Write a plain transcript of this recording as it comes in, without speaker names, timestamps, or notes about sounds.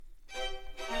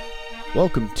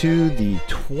Welcome to the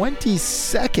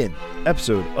 22nd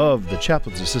episode of the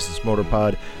Chaplain's Assistance Motor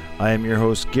Pod. I am your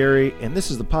host, Gary, and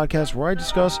this is the podcast where I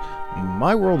discuss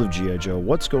my world of G.I. Joe,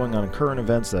 what's going on in current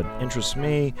events that interest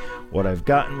me, what I've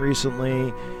gotten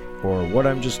recently, or what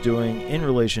I'm just doing in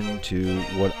relation to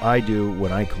what I do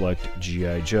when I collect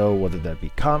G.I. Joe, whether that be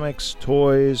comics,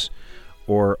 toys,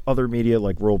 or other media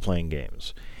like role-playing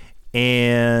games.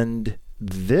 And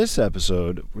this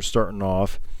episode, we're starting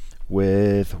off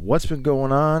with what's been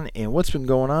going on, and what's been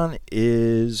going on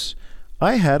is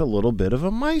I had a little bit of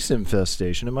a mice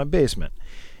infestation in my basement,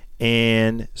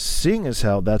 and seeing as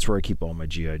how that's where I keep all my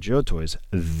G.I. Joe toys,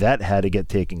 that had to get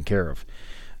taken care of.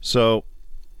 So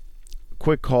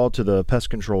quick call to the pest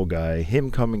control guy, him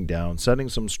coming down, setting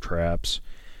some traps,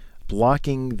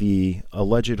 blocking the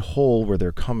alleged hole where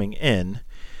they're coming in,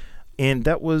 and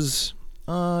that was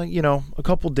a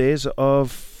couple days of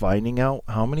finding out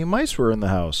how many mice were in the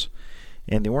house.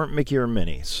 And they weren't Mickey or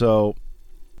Minnie. So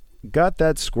got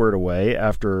that squared away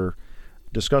after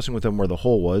discussing with him where the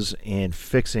hole was and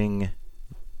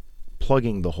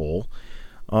plugging the hole.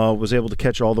 Was able to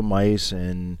catch all the mice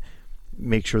and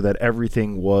make sure that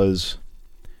everything was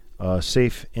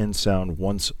safe and sound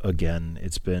once again.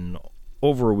 It's been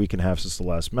over a week and a half since the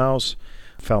last mouse.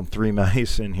 Found 3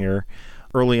 mice in here.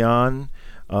 Early on,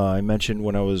 I mentioned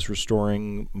when I was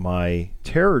restoring my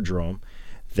Terrordrome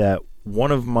that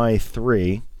one of my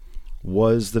 3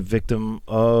 was the victim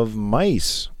of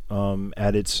mice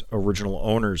at its original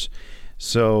owners.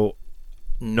 So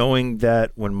knowing that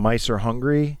when mice are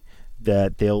hungry,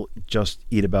 that they'll just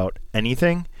eat about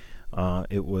anything,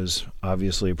 it was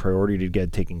obviously a priority to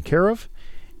get taken care of.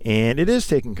 And it is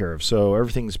taken care of. So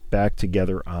everything's back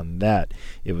together on that.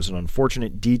 It was an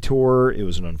unfortunate detour. It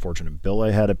was an unfortunate bill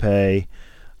I had to pay.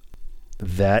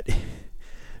 That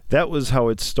was how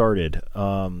it started.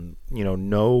 Coming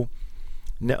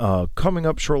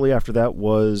up shortly after that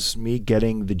was me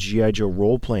getting the G.I. Joe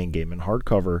role-playing game in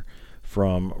hardcover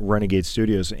from Renegade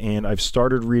Studios, and I've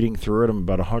started reading through it. I'm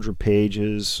about 100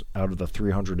 pages out of the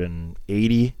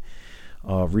 380,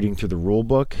 reading through the rule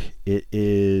book. It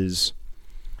is,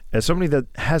 as somebody that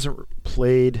hasn't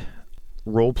played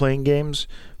role-playing games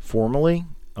formally,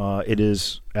 it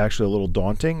is actually a little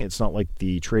daunting. It's not like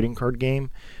the trading card game,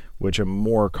 which I'm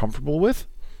more comfortable with.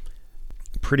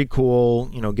 Pretty cool,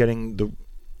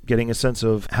 getting a sense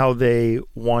of how they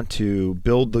want to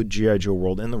build the G.I. Joe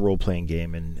world in the role-playing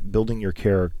game and building your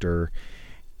character.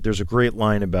 There's a great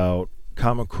line about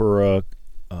Kamakura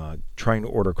trying to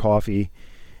order coffee.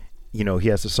 He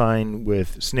has to sign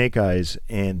with Snake Eyes,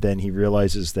 and then he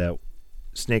realizes that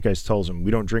Snake Eyes tells him, we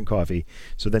don't drink coffee.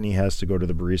 So then he has to go to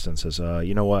the barista and says,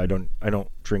 you know what, I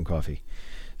don't drink coffee.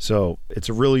 So it's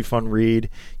a really fun read,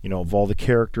 of all the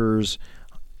characters.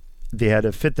 They had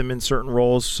to fit them in certain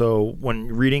roles. So when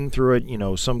reading through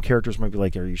it, some characters might be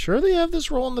like, are you sure they have this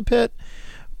role in the pit?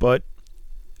 But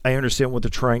I understand what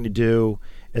they're trying to do,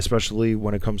 especially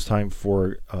when it comes time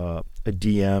for a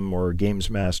DM or a games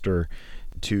master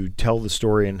to tell the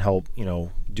story and help,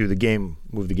 do the game,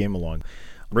 move the game along.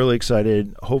 I'm really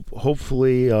excited.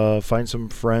 Hopefully find some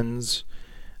friends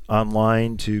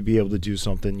online to be able to do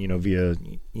something, via,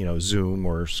 Zoom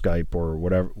or Skype or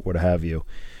whatever, what have you.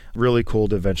 Really cool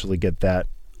to eventually get to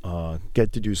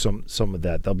do some of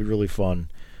that. That'll be really fun.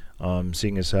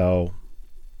 Seeing as how,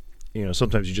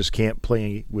 sometimes you just can't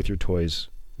play with your toys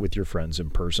with your friends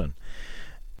in person.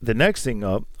 The next thing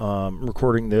up,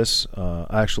 recording this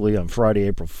actually on Friday,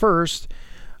 April 1st,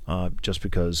 just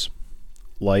because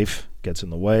life gets in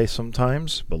the way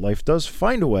sometimes, but life does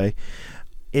find a way,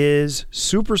 is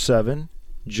Super 7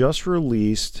 just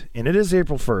released, and it is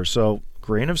April 1st, so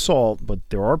grain of salt, but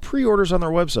there are pre-orders on their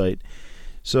website.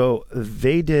 So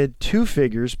they did 2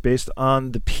 figures based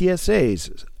on the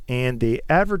PSAs, and they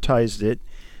advertised it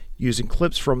using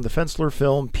clips from the Fensler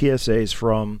film PSAs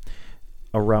from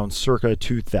around circa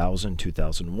 2000,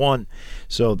 2001.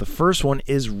 So the first one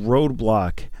is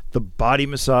Roadblock, the body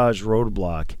massage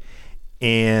Roadblock,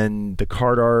 and the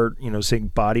card art, saying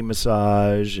body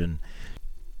massage, and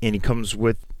he comes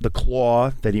with the claw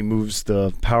that he moves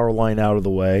the power line out of the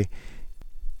way.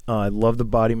 I love the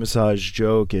body massage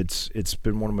joke. It's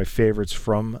been one of my favorites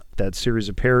from that series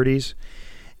of parodies.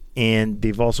 And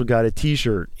they've also got a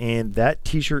t-shirt, and that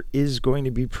t-shirt is going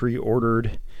to be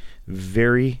pre-ordered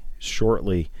very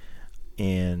shortly,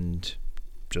 and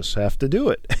just have to do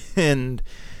it.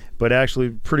 But actually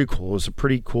pretty cool. It was a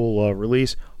pretty cool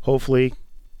release. Hopefully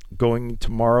going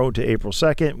tomorrow to April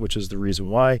 2nd, which is the reason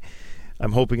why.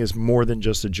 I'm hoping it's more than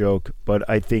just a joke, but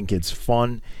I think it's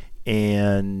fun,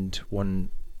 and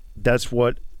that's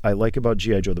what I like about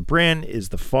G.I. Joe the brand, is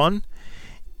the fun,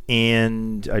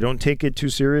 and I don't take it too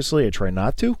seriously. I try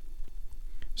not to.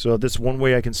 So that's one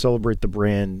way I can celebrate the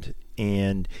brand,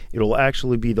 and it'll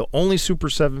actually be the only Super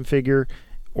 7 figure,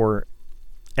 or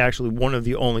actually one of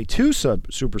the only two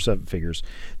Super 7 figures.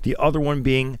 The other one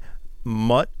being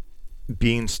Mutt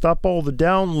being Stop All the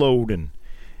Downloading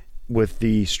with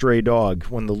the stray dog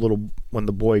when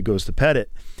the boy goes to pet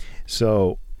it.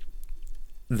 So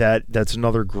that's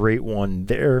another great one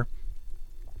there.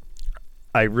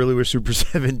 I really wish Super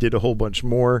 7 did a whole bunch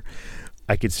more.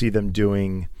 I could see them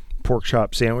doing pork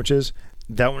chop sandwiches.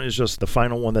 That one is just the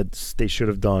final one that they should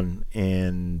have done.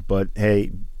 But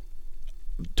hey,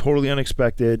 totally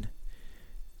unexpected.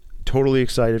 Totally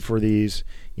excited for these.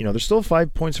 There's still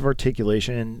 5 points of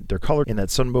articulation. They're colored in that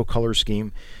Sunbow color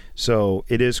scheme, so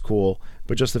it is cool.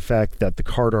 But just the fact that the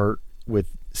card art with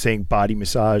saying body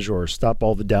massage or stop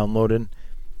all the downloading,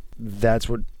 that's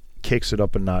what kicks it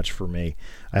up a notch for me.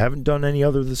 I haven't done any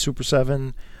other of the Super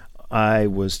 7. I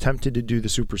was tempted to do the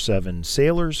Super 7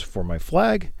 Sailors for my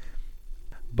flag,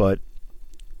 but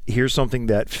here's something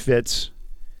that fits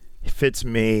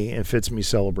me and fits me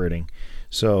celebrating.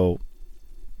 So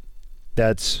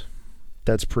that's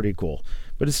pretty cool.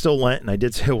 But it's still Lent, and I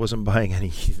did say I wasn't buying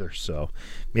any either, so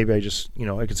maybe I just,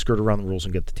 I could skirt around the rules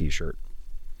and get the t-shirt.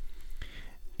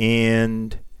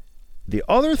 And the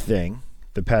other thing,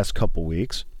 the past couple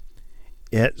weeks,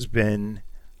 it's been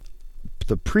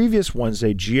the previous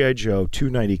Wednesday, G.I. Joe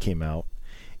 290 came out,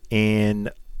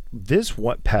 and this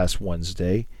past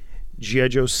Wednesday, G.I.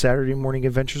 Joe Saturday Morning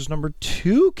Adventures number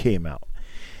 2 came out.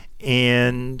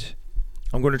 And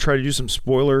I'm going to try to do some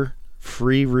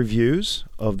spoiler-free reviews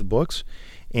of the books,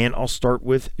 and I'll start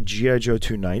with G.I. Joe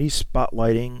 290,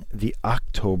 spotlighting the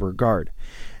October Guard.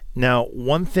 Now,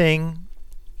 one thing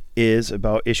is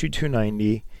about issue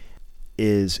 290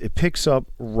 is it picks up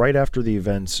right after the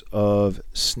events of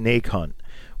Snake Hunt,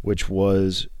 which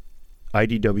was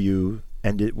IDW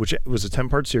ended, which was a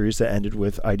 10-part series that ended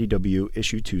with IDW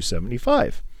issue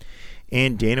 275.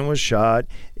 And Dana was shot.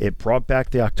 It brought back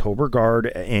the October Guard,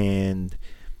 and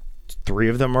 3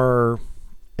 of them are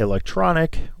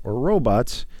electronic or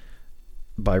robots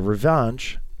by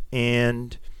Revenge,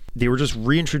 and they were just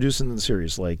reintroduced in the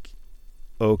series. Like,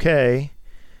 okay.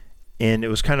 And it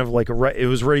was kind of like it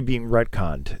was already being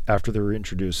retconned after they were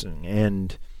introducing.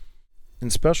 And in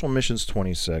Special Missions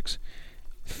 26,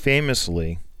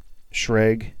 famously,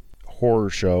 Shrek,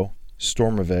 Horror Show,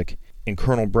 Stormovik, and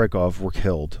Colonel Brekov were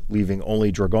killed, leaving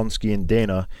only Dragonsky and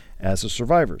Dana as the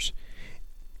survivors.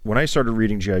 When I started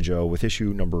reading G.I. Joe with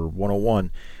issue number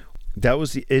 101, that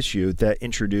was the issue that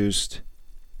introduced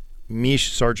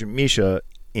Sergeant Misha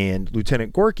and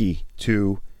Lieutenant Gorky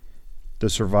to the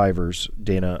survivors,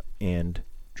 Dana and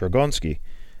Dragonsky.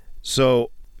 So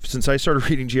since I started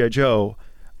reading G.I. Joe,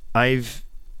 that's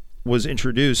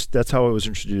how I was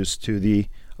introduced to the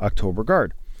October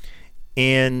Guard.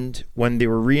 And when they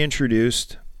were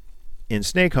reintroduced in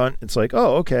Snake Hunt, it's like,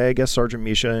 oh, okay, I guess Sergeant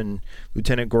Misha and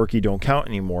Lieutenant Gorky don't count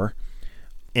anymore.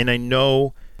 And I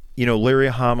know, Larry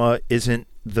Hama isn't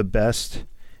the best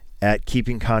at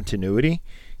keeping continuity.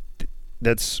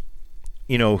 That's,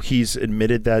 he's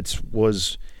admitted that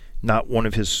was not one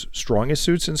of his strongest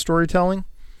suits in storytelling.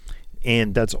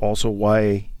 And that's also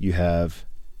why you have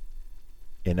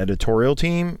an editorial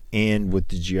team, and with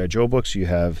the G.I. Joe books, you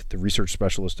have the research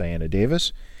specialist Diana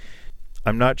Davis.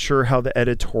 I'm not sure how the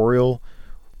editorial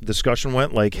discussion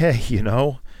went. Like, hey,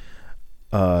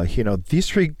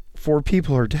 these 4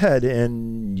 people are dead,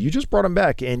 and you just brought them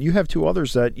back, and you have 2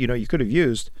 others that you could have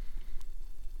used.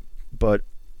 But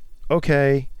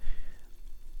okay,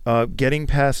 getting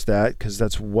past that, because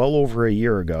that's well over a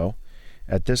year ago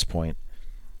at this point.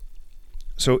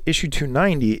 So issue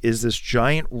 290 is this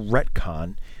giant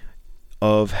retcon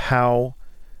of how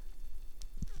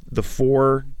the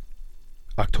 4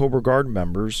 October Guard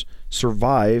members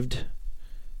survived,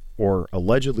 or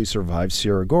allegedly survived,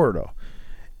 Sierra Gordo.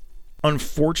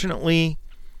 Unfortunately,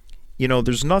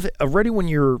 there's nothing already when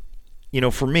you're,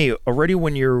 for me, already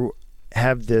when you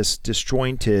have this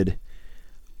disjointed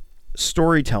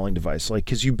storytelling device, like,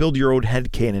 because you build your own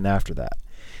headcanon after that.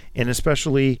 And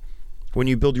especially when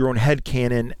you build your own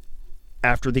headcanon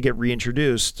after they get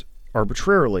reintroduced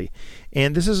arbitrarily.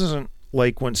 And this isn't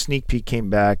like when Sneak Peek came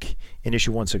back in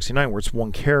issue 169, where it's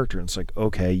one character, and it's like,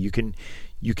 okay, you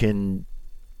can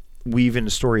weave in a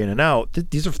story in and out.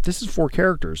 This is 4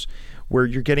 characters where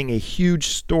you're getting a huge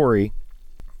story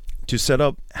to set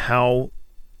up how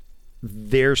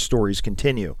their stories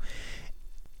continue.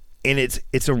 And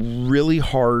it's a really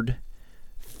hard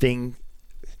thing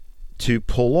to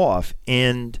pull off.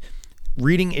 And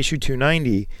reading issue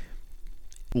 290,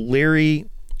 Larry,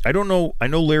 I know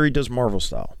Larry does Marvel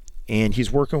style. and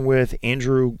he's working with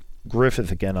Andrew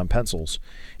Griffith again on pencils.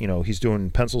 He's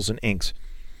doing pencils and inks.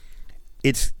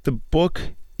 The book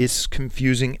is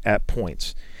confusing at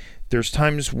points. There's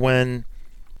times when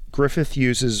Griffith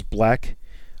uses black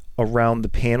around the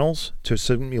panels to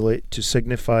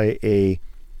signify a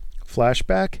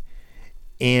flashback,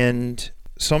 and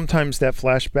sometimes that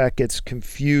flashback gets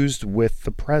confused with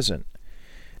the present.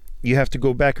 You have to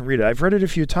go back and read it. I've read it a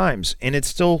few times, and it's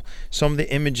still, some of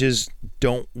the images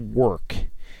don't work.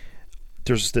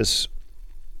 There's this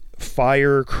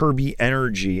fire Kirby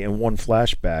energy in one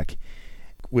flashback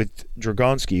with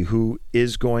Dragonsky, who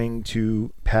is going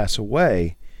to pass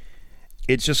away.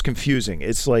 It's just confusing.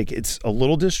 It's like, it's a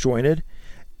little disjointed.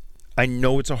 I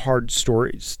know it's a hard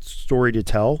story to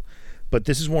tell, but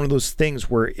this is one of those things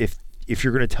where if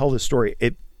you're going to tell the story,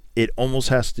 it almost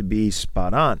has to be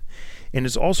spot on. And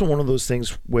it's also one of those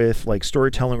things with like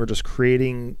storytelling or just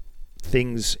creating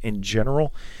things in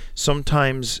general.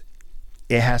 Sometimes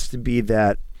it has to be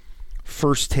that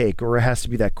first take, or it has to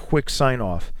be that quick sign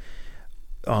off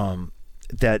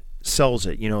that sells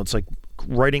it. It's like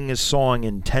writing a song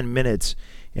in 10 minutes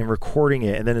and recording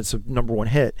it, and then it's a number one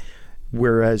hit.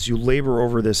 Whereas you labor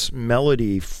over this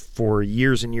melody for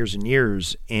years and years and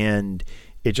years, and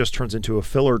it just turns into a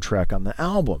filler track on the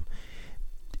album.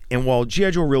 And while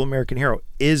G.I. Joe Real American Hero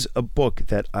is a book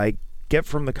that I get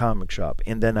from the comic shop,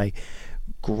 and then I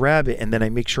grab it, and then I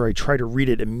make sure I try to read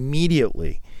it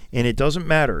immediately, and it doesn't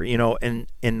matter,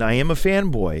 and I am a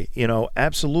fanboy,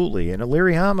 absolutely, and a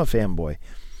Larry Hama fanboy.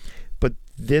 But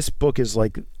this book is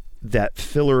like that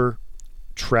filler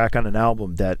track on an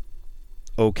album that,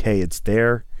 okay, it's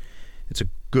there, it's a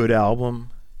good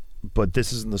album, but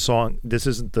this isn't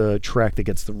the track that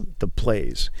gets the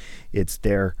plays. It's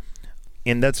there.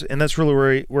 And that's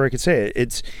really where I could say it.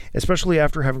 It's, especially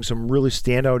after having some really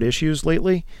standout issues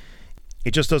lately,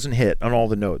 it just doesn't hit on all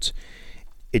the notes.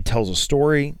 It tells a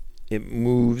story, it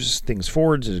moves things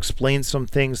forwards, it explains some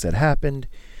things that happened.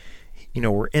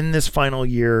 We're in this final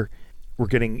year, we're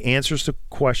getting answers to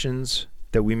questions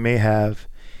that we may have.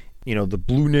 The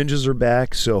Blue Ninjas are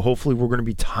back, so hopefully we're going to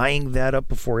be tying that up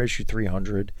before issue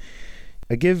 300.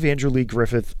 I give Andrew Lee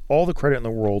Griffith all the credit in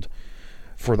the world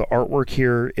for the artwork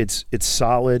here. It's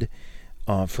solid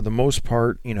for the most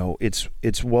part.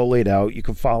 It's well laid out. You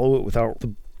can follow it without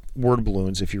the word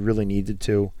balloons if you really needed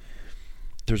to.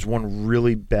 There's one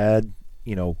really bad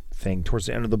thing towards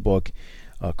the end of the book.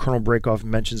 Colonel Breakoff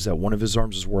mentions that one of his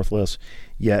arms is worthless,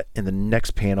 yet in the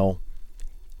next panel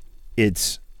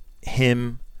it's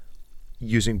him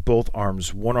using both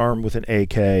arms, one arm with an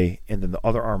AK and then the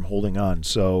other arm holding on.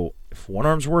 So if one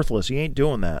arm's worthless, he ain't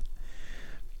doing that.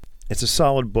 It's a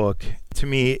solid book. To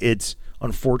me, it's,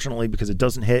 unfortunately, because it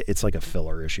doesn't hit, it's like a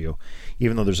filler issue.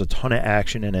 Even though there's a ton of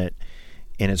action in it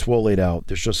and it's well laid out,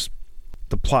 there's just,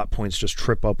 the plot points just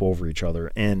trip up over each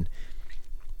other. And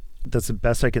that's the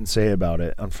best I can say about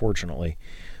it, unfortunately.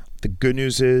 The good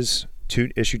news is,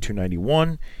 issue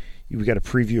 291, we got a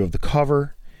preview of the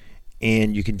cover,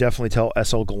 and you can definitely tell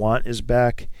S.L. Gallant is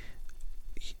back,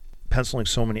 penciling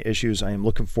so many issues. I am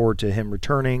looking forward to him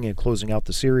returning and closing out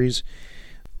the series.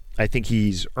 I think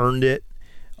he's earned it.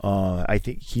 I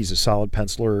think he's a solid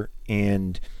penciler,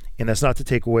 and that's not to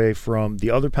take away from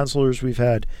the other pencilers we've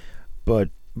had, but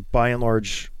by and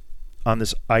large, on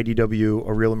this IDW,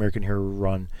 A Real American Hero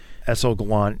run, S.L.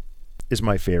 Gallant is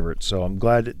my favorite. So I'm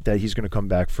glad that he's going to come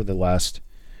back for the last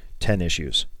 10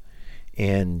 issues.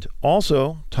 And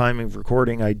also, timing of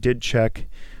recording, I did check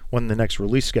when the next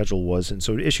release schedule was, and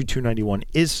so issue 291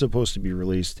 is supposed to be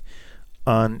released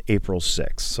on April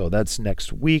 6th. So that's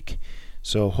next week.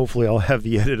 So hopefully I'll have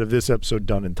the edit of this episode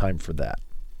done in time for that.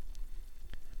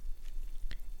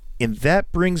 And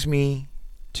that brings me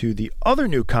to the other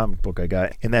new comic book I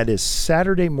got, and that is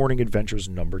Saturday Morning Adventures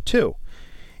 #2.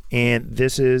 And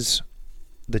this is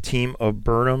the team of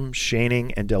Burnham,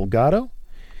 Shaning, and Delgado.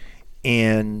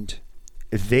 And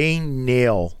they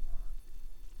nail,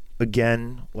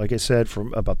 again, like I said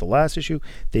from about the last issue,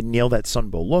 they nail that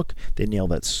Sunbow look. They nail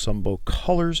that Sunbow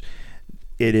colors.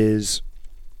 It is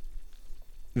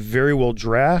very well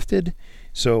drafted,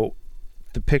 so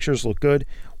the pictures look good.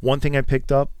 One thing I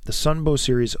picked up, the Sunbow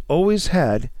series always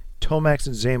had Tomax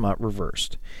and Xamot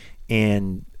reversed.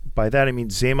 And by that I mean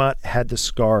Xamot had the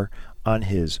scar on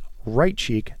his right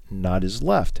cheek, not his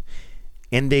left.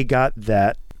 And they got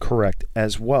that correct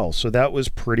as well. So that was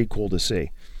pretty cool to see.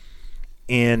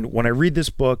 And when I read this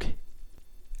book,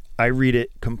 I read it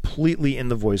completely in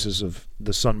the voices of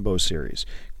the Sunbow series.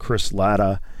 Chris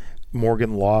Latta,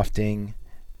 Morgan Lofting,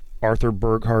 Arthur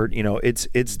Burghardt.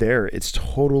 It's there. It's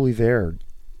totally there.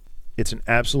 It's an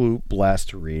absolute blast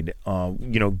to read.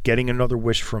 Getting another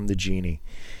wish from the genie.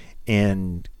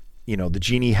 and the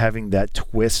genie having that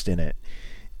twist in it.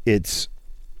 It's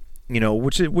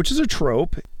which is a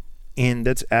trope, and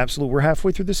that's absolute. We're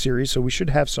halfway through the series, so we should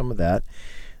have some of that.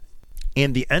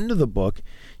 And the end of the book,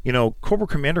 Cobra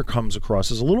Commander comes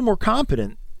across as a little more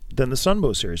competent than the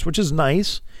Sunbow series, which is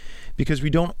nice because we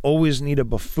don't always need a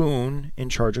buffoon in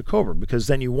charge of Cobra, because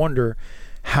then you wonder,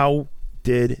 how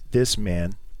did this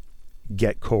man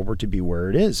get Cobra to be where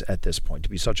it is at this point, to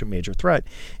be such a major threat,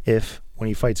 if when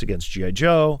he fights against G.I.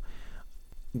 Joe,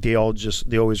 they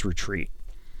always retreat.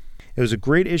 It was a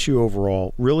great issue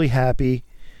overall. Really happy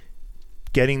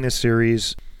getting this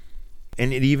series.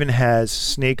 And it even has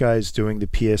Snake Eyes doing the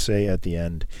PSA at the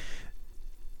end.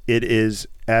 It is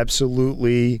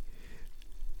absolutely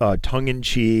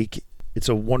tongue-in-cheek. It's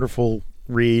a wonderful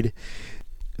read.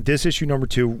 This issue number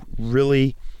 2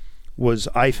 really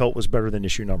I felt was better than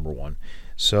issue number 1.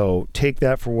 So take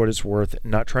that for what it's worth.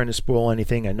 Not trying to spoil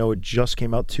anything. I know it just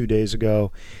came out 2 days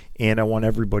ago, and I want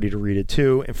everybody to read it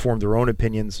too and form their own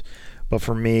opinions. But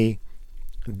for me,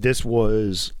 this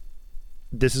is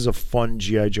a fun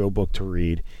G.I. Joe book to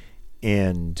read,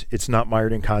 and it's not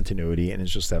mired in continuity, and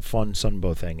it's just that fun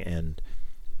Sunbow thing, and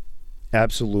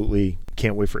absolutely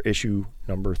can't wait for issue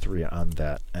number 3 on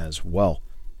that as well.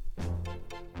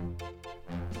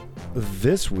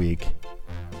 This week,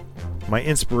 my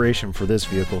inspiration for this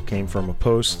vehicle came from a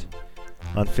post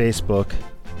on Facebook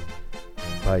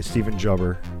by Stephen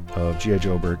Jubber of G.I.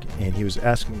 Joeberg, and he was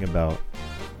asking about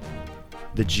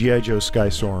the G.I. Joe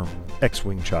Skystorm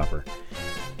X-Wing chopper.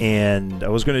 And I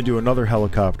was going to do another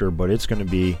helicopter, but it's going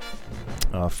to be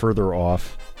further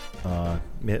off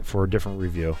for a different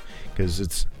review,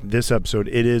 because this episode,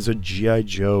 it is a G.I.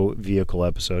 Joe vehicle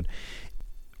episode.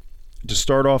 To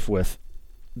start off with,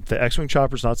 the X-Wing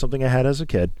chopper is not something I had as a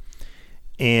kid,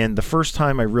 and the first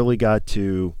time I really got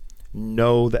to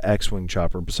know the X-Wing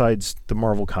chopper, besides the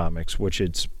Marvel Comics, which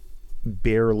it's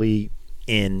barely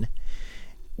in,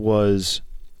 was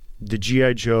the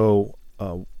G.I. Joe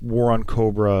War on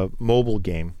Cobra mobile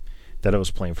game that I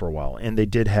was playing for a while, and they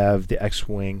did have the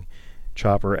X-Wing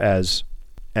chopper as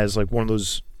like one of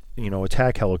those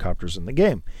attack helicopters in the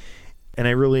game, and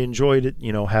I really enjoyed it,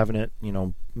 having it,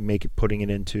 putting it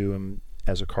into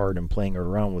as a card and playing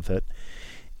around with it.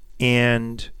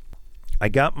 And I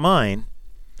got mine,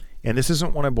 and this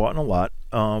isn't one I bought in a lot.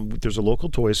 There's a local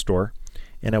toy store,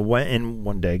 and I went in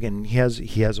one day, and he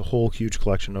has a whole huge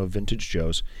collection of vintage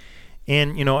Joes.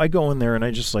 And I go in there and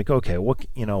I just like, okay, what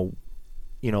let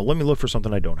me look for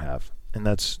something I don't have, and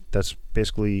that's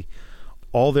basically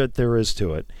all that there is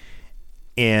to it.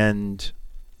 And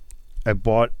I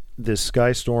bought this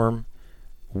Skystorm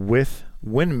with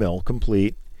windmill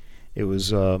complete. It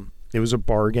was a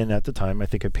bargain at the time. I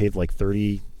think I paid like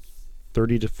 $30 to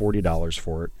 $40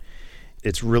 for it.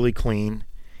 It's really clean.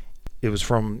 It was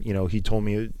from he told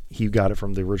me he got it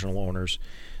from the original owners.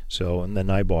 So, and then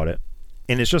I bought it.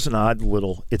 And it's just an odd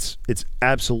little, it's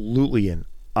absolutely an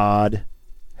odd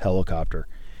helicopter.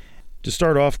 To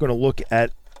start off, going to look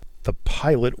at the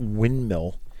pilot,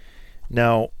 Windmill.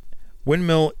 Now,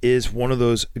 Windmill is one of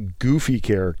those goofy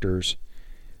characters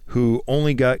who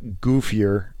only got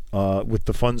goofier with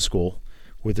the Fun School,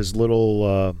 with his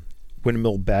little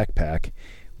windmill backpack,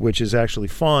 which is actually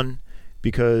fun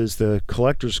because the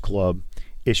Collectors Club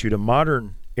issued a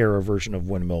modern era version of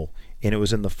Windmill, and it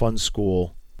was in the Fun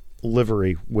School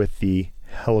livery with the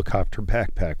helicopter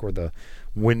backpack, or the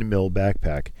windmill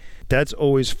backpack. That's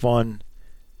always fun.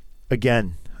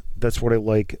 Again, that's what I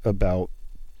like about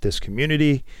this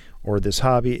community or this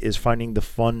hobby, is finding the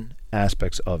fun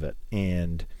aspects of it.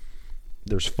 And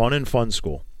there's fun in Fun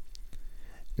School.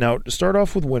 Now, to start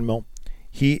off with Windmill,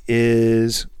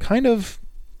 he's got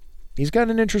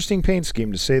an interesting paint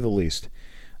scheme, to say the least.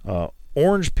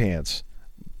 Orange pants,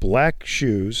 black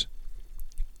shoes,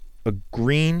 a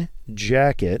green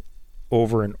jacket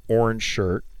over an orange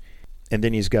shirt, and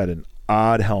then he's got an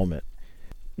odd helmet.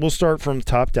 We'll start from the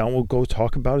top down. We'll go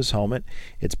talk about his helmet.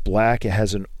 It's black. It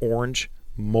has an orange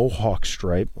mohawk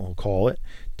stripe, we'll call it,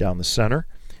 down the center.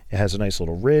 It has a nice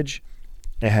little ridge.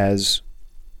 It has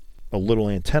a little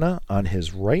antenna on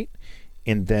his right,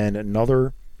 and then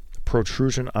another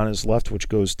protrusion on his left, which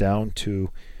goes down to,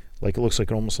 like, it looks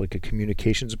like almost like a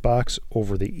communications box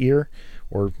over the ear,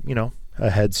 or a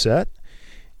headset.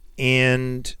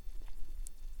 And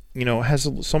it has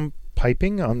some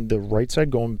piping on the right side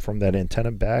going from that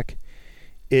antenna back.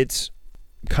 It's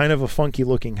kind of a funky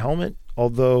looking helmet,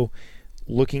 although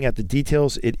looking at the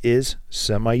details, it is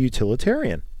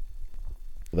semi-utilitarian.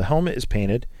 The helmet is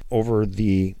painted over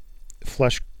the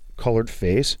flesh colored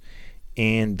face,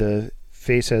 and the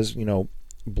face has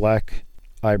black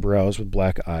eyebrows with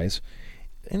black eyes.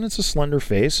 and it's a slender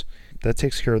face. That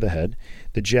takes care of the head.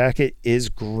 The jacket is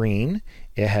green.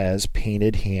 It has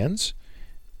painted hands.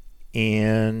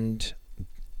 And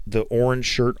the orange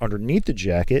shirt underneath the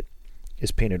jacket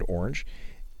is painted orange.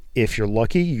 If you're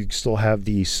lucky, you still have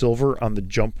the silver on the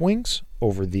jump wings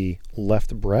over the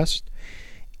left breast.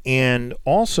 And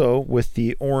also with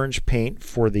the orange paint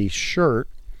for the shirt,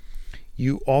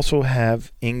 you also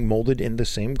have molded in the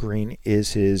same green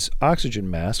is his oxygen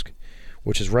mask,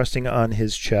 which is resting on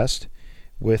his chest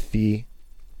with the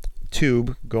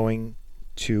tube going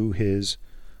to his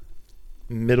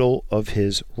middle of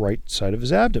his right side of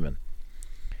his abdomen.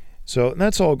 So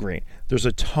that's all green. There's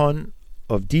a ton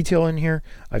of detail in here.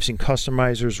 I've seen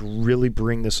customizers really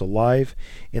bring this alive.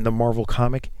 In the Marvel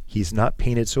comic, he's not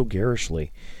painted so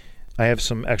garishly. I have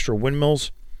some extra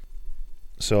windmills,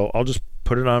 so I'll just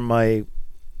put it on my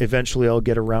eventually I'll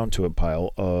get around to it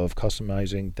pile of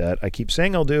customizing that I keep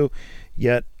saying I'll do,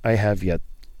 yet I have yet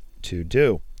to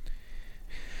do.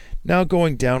 Now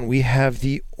going down, we have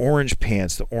the orange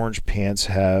pants. The orange pants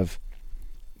have,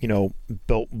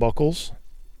 belt buckles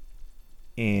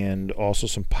and also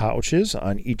some pouches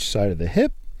on each side of the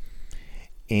hip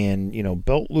and,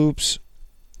 belt loops,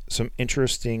 some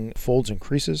interesting folds and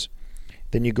creases.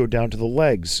 Then you go down to the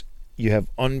legs. You have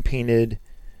unpainted,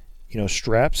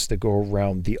 straps that go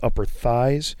around the upper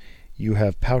thighs. You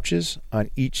have pouches on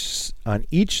each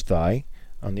thigh,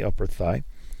 on the upper thigh,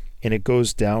 and it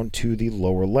goes down to the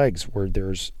lower legs where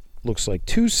there's looks like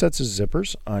 2 sets of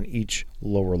zippers on each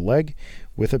lower leg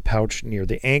with a pouch near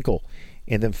the ankle.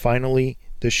 And then finally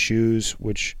the shoes,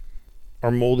 which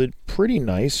are molded pretty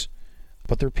nice,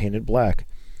 but they're painted black.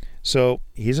 So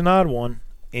he's an odd one,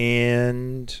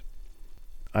 and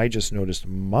I just noticed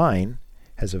mine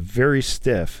has a very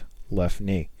stiff left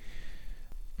knee.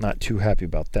 Not too happy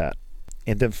about that.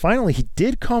 And then finally, he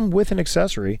did come with an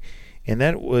accessory, and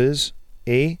that was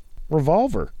a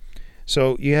revolver.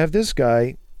 So you have this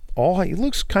guy, he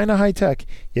looks kind of high tech,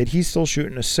 yet he's still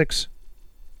shooting a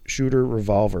 6-shooter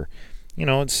revolver.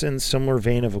 It's in similar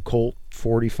vein of a Colt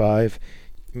 45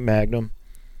 Magnum.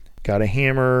 Got a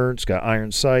hammer, it's got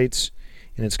iron sights,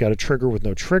 and it's got a trigger with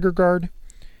no trigger guard.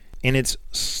 And it's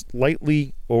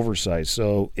slightly oversized,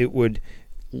 so it would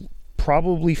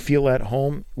probably feel at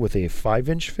home with a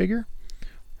 5-inch figure,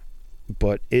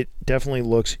 but it definitely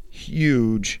looks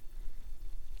huge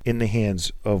in the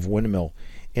hands of Windmill.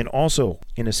 And also,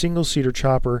 in a single-seater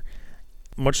chopper,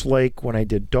 much like when I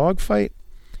did Dogfight,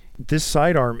 this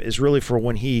sidearm is really for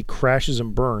when he crashes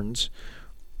and burns,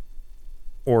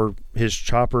 or his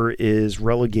chopper is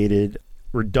relegated,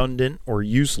 redundant, or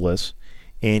useless,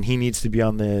 and he needs to be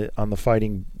on the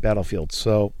fighting battlefield.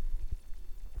 So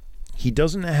he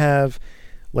doesn't have,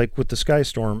 like with the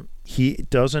Skystorm, he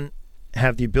doesn't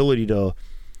have the ability to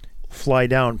fly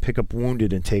down, pick up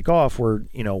wounded, and take off, where,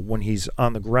 when he's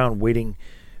on the ground waiting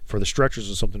for the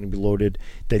stretchers or something to be loaded,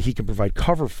 that he can provide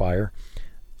cover fire,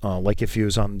 like if he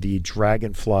was on the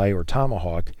Dragonfly or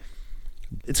Tomahawk.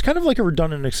 It's kind of like a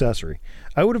redundant accessory.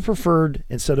 I would have preferred,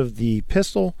 instead of the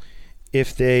pistol,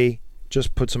 if they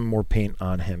just put some more paint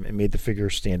on him and made the figure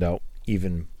stand out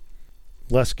even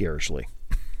less garishly,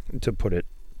 to put it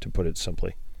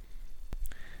simply.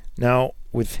 Now,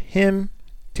 with him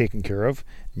taken care of,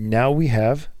 now we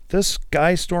have the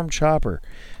Skystorm Chopper.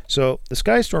 So the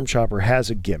Skystorm Chopper has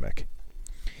a gimmick,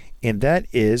 and that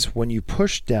is when you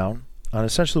push down on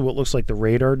essentially what looks like the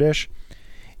radar dish,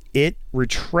 it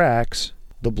retracts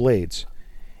the blades.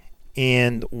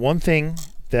 And one thing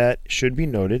that should be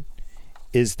noted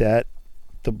is that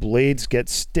the blades get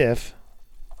stiff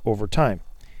over time.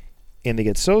 And they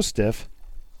get so stiff,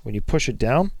 when you push it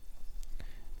down,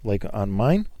 like on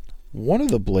mine, one of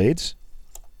the blades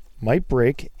might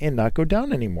break and not go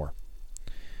down anymore.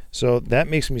 So that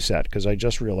makes me sad, because I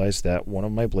just realized that one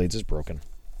of my blades is broken.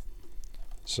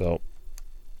 So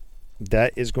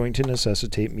that is going to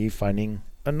necessitate me finding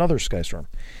another Skystorm,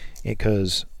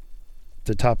 because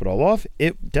to top it all off,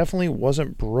 it definitely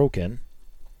wasn't broken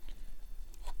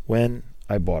when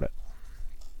I bought it.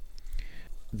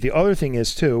 The other thing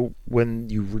is, too, when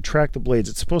you retract the blades,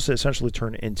 it's supposed to essentially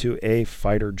turn into a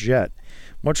fighter jet,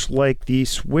 much like the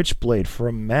Switchblade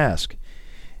from Mask.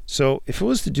 So if it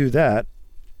was to do that,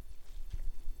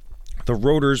 the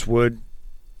rotors would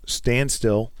stand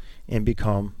still and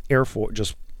become airfoil,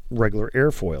 just regular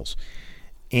airfoils.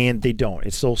 And they don't.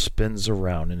 It still spins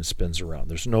around and spins around.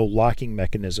 There's no locking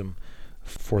mechanism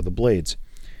for the blades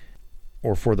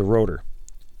or for the rotor.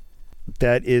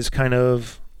 That is kind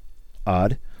of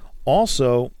odd.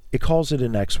 Also, it calls it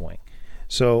an X-wing.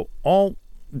 So all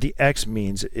the X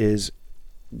means is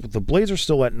the blades are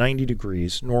still at 90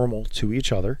 degrees normal to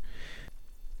each other.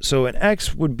 So an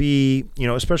X would be,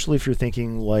 especially if you're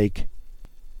thinking like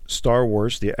Star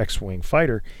Wars, the X-Wing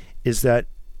fighter, is that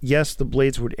yes, the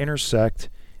blades would intersect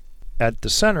at the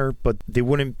center, but they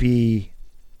wouldn't be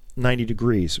 90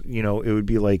 degrees. It would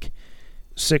be like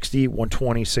 60,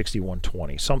 120, 60,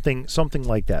 120, something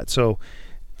like that. So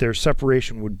their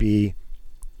separation would be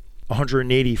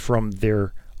 180 from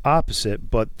their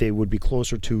opposite, but they would be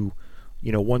closer to,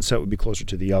 one set would be closer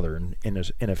to the other in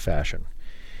a fashion.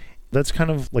 That's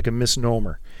kind of like a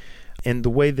misnomer. And the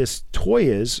way this toy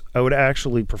is, I would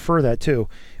actually prefer that too,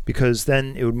 because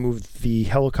then it would move the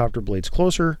helicopter blades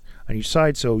closer on each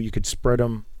side, so you could spread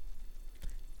them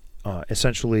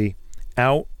essentially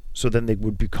out, so then they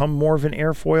would become more of an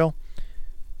airfoil,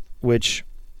 which,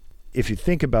 if you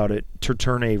think about it, to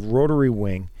turn a rotary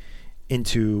wing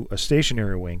into a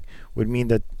stationary wing would mean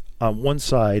that on one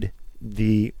side,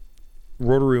 the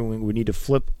rotary wing would need to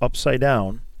flip upside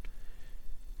down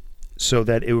so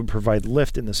that it would provide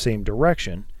lift in the same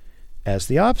direction as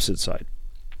the opposite side.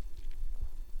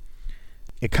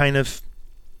 It kind of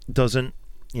doesn't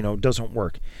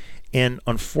work. And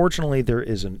unfortunately, there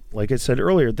isn't. Like I said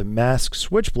earlier, the Mask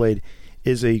Switchblade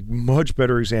is a much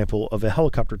better example of a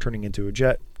helicopter turning into a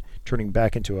jet, turning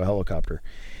back into a helicopter.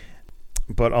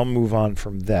 But I'll move on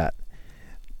from that.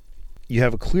 You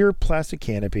have a clear plastic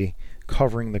canopy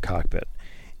covering the cockpit.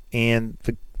 And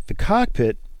the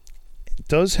cockpit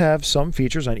does have some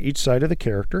features on each side of the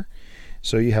character.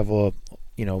 So you have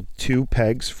two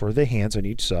pegs for the hands on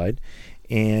each side,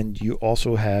 and you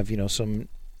also have some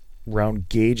round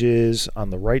gauges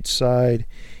on the right side,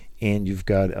 and you've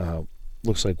got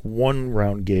looks like one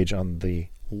round gauge on the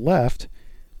left,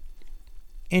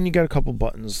 and you got a couple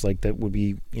buttons like that would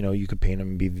be you could paint them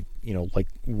and be like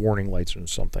warning lights or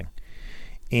something.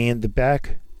 And the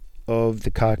back of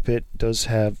the cockpit does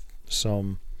have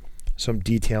some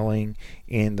detailing,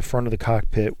 and the front of the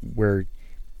cockpit, where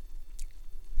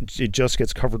it just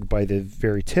gets covered by the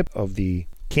very tip of the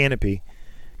canopy,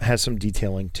 has some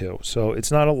detailing too. So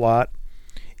it's not a lot.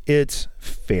 It's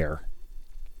fair.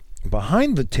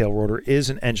 Behind the tail rotor is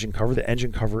an engine cover. The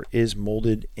engine cover is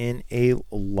molded in a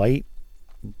light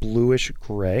bluish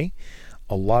gray.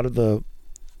 A lot of the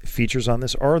features on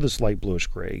this are this light bluish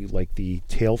gray, like the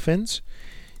tail fins.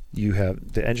 You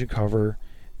have the engine cover,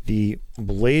 the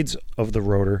blades of the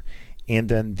rotor, and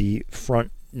then the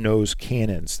front nose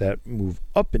cannons that move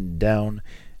up and down,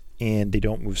 and they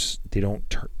don't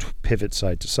pivot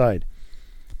side to side.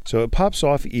 So it pops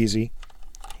off easy,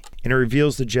 and it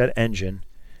reveals the jet engine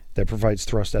that provides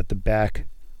thrust at the back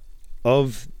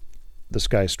of the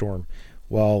Skystorm,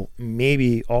 while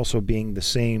maybe also being the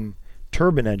same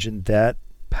turbine engine that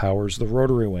powers the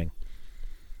rotary wing.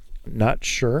 Not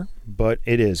sure, but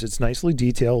it is. It's nicely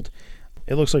detailed.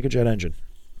 It looks like a jet engine.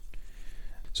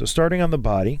 So starting on the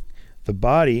body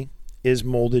is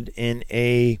molded in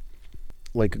a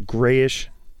like grayish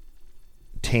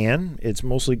tan. It's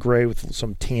mostly gray with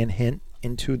some tan hint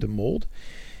into the mold.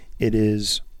 It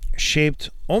is shaped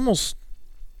almost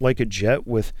like a jet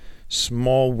with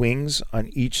small wings on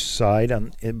each side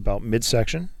on about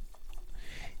midsection,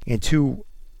 and two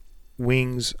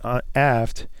wings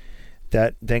aft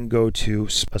that then go to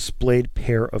a splayed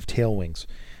pair of tail wings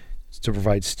to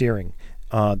provide steering.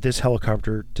 This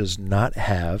helicopter does not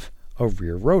have a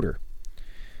rear rotor.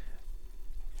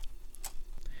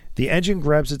 The engine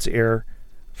grabs its air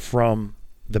from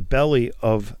the belly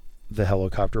of the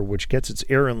helicopter, which gets its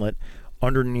air inlet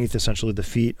underneath essentially the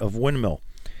feet of windmill,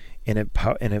 and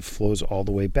it flows all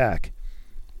the way back.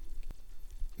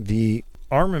 The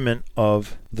armament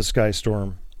of the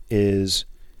Skystorm is,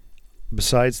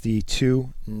 besides the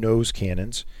two nose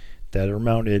cannons that are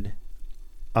mounted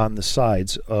on the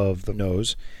sides of the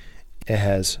nose, it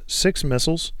has 6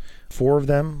 missiles. 4 of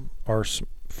them are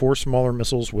 4 smaller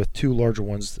missiles with 2 larger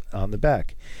ones on the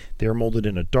back. They are molded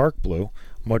in a dark blue,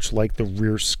 much like the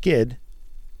rear skid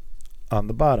on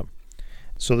the bottom.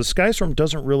 So the Skystorm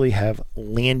doesn't really have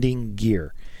landing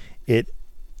gear. It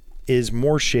is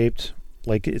more shaped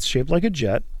like a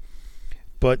jet,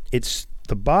 but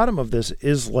the bottom of this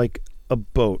is like a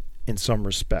boat in some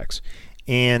respects.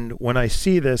 And when I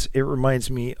see this, it reminds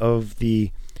me of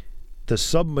the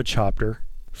Submachopter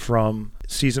from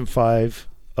season 5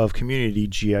 of Community,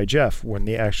 G.I. Jeff, when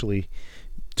they actually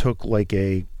took like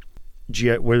where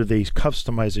they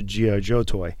customized a G.I. Joe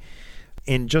toy.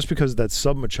 And just because of that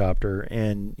Submachopter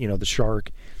and the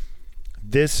shark,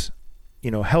 this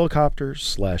helicopter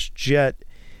 / jet,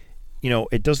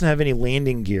 it doesn't have any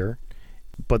landing gear,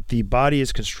 but the body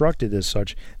is constructed as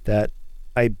such that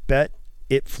I bet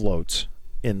it floats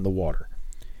in the water.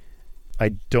 I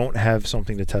don't have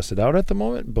something to test it out at the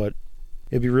moment, but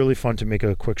it'd be really fun to make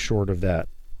a quick short of that.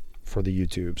 for the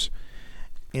YouTubes.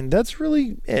 And that's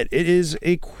really it. It is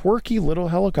a quirky little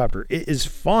helicopter. It is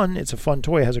fun. It's a fun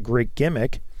toy. It has a great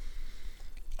gimmick.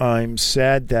 I'm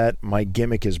sad that my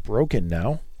gimmick is broken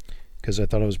now because I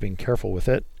thought I was being careful with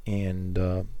it.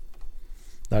 And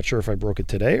not sure if I broke it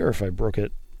today or if I broke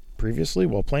it previously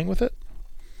while playing with it.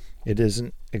 It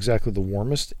isn't exactly the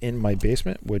warmest in my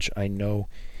basement, which I know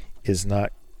is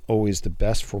not always the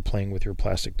best for playing with your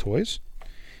plastic toys,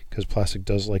 because plastic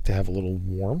does like to have a little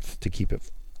warmth to keep it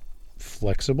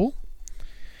flexible.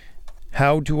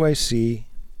 How do I see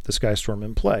the Skystorm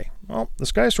in play? Well, the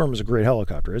Skystorm is a great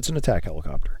helicopter. It's an attack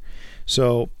helicopter.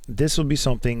 So this will be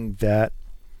something that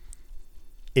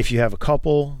if you have a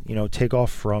couple, take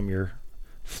off from your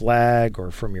flag or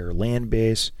from your land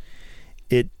base,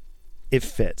 it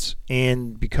fits.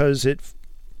 And because it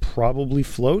probably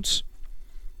floats,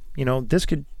 this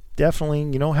could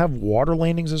definitely, have water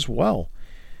landings as well.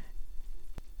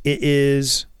 It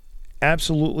is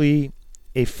absolutely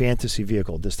a fantasy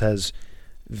vehicle. This has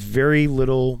very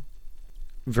little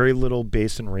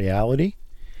based in reality.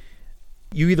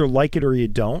 You either like it or you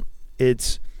don't.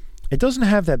 It doesn't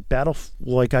have that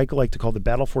like I like to call the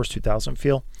Battle Force 2000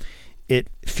 feel. It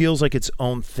feels like its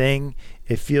own thing.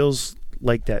 It feels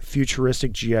like that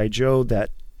futuristic G.I. Joe that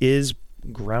is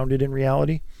grounded in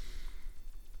reality.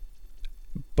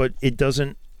 But it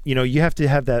doesn't, you have to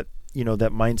have that,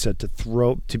 that mindset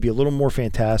to be a little more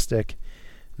fantastic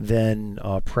than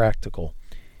practical.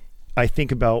 I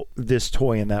think about this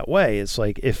toy in that way. It's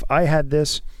like if I had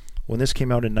this when this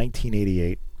came out in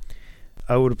 1988,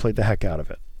 I would have played the heck out of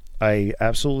it. I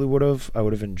absolutely would have. I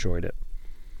would have enjoyed it.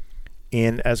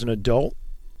 And as an adult,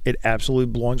 it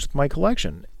absolutely belongs with my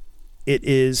collection. It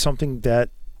is something that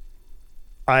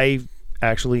I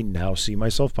actually now see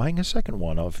myself buying a second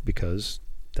one of, because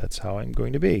that's how I'm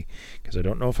going to be, because I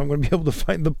don't know if I'm going to be able to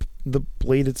find the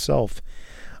blade itself.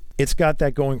 It's got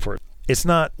that going for it. It's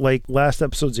not like last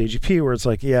episode's AGP where it's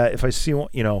like, yeah, if I see one,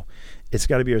 it's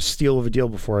got to be a steal of a deal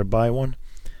before I buy one.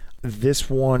 This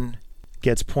one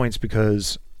gets points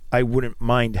because I wouldn't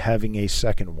mind having a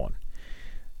second one.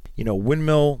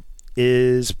 Windmill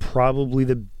is probably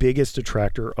the biggest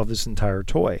detractor of this entire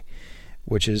toy,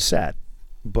 which is sad,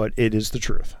 but it is the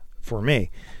truth for me.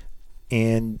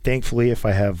 And thankfully, if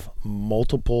I have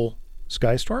multiple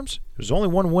Skystorms, there's only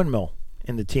one Windmill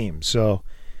in the team. So,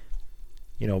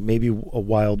 maybe a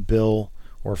Wild Bill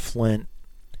or Flint.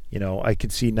 I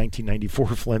could see 1994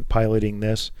 Flint piloting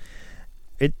this.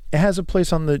 It has a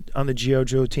place on the G.I.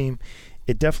 Joe team.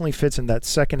 It definitely fits in that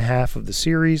second half of the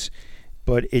series,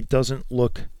 but it doesn't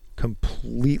look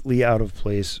completely out of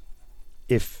place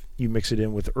if you mix it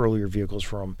in with earlier vehicles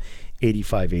from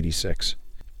 85, 86.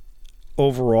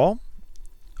 Overall,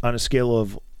 on a scale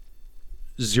of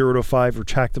 0 to 5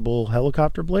 retractable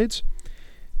helicopter blades,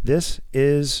 this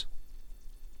is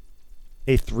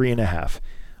a 3.5.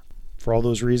 For all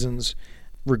those reasons,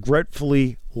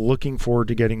 regretfully looking forward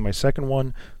to getting my second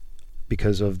one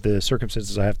because of the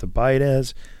circumstances I have to buy it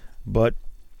as, but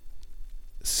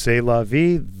c'est la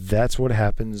vie, that's what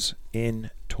happens in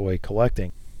toy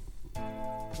collecting.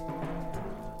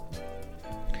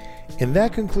 And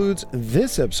that concludes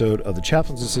this episode of the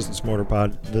Chaplain's Assistant's Motor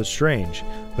Pod, the strange,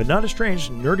 but not a strange,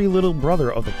 nerdy little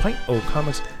brother of the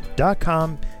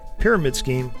PintOComics.com pyramid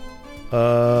scheme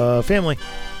family.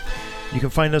 You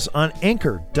can find us on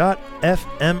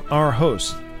Anchor.fm, our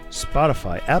host,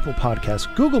 Spotify, Apple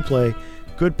Podcasts, Google Play,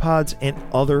 Good Pods, and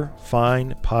other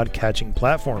fine podcatching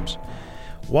platforms.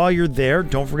 While you're there,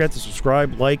 don't forget to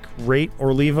subscribe, like, rate,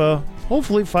 or leave a,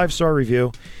 hopefully, 5-star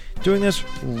review. Doing this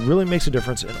really makes a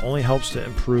difference and only helps to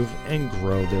improve and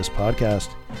grow this podcast.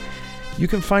 You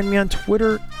can find me on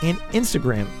Twitter and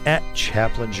Instagram at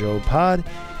Chaplain Joe Pod.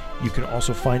 You can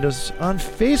also find us on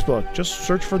Facebook. Just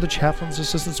search for the Chaplain's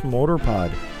Assistant's Motor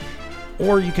Pod.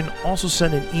 Or you can also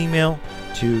send an email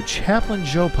to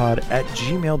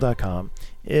chaplainjoepod@gmail.com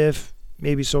if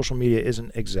maybe social media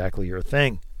isn't exactly your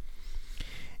thing.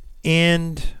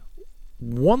 And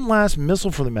one last missile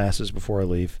for the masses before I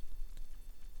leave.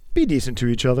 Be decent to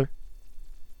each other.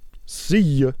 See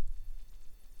ya.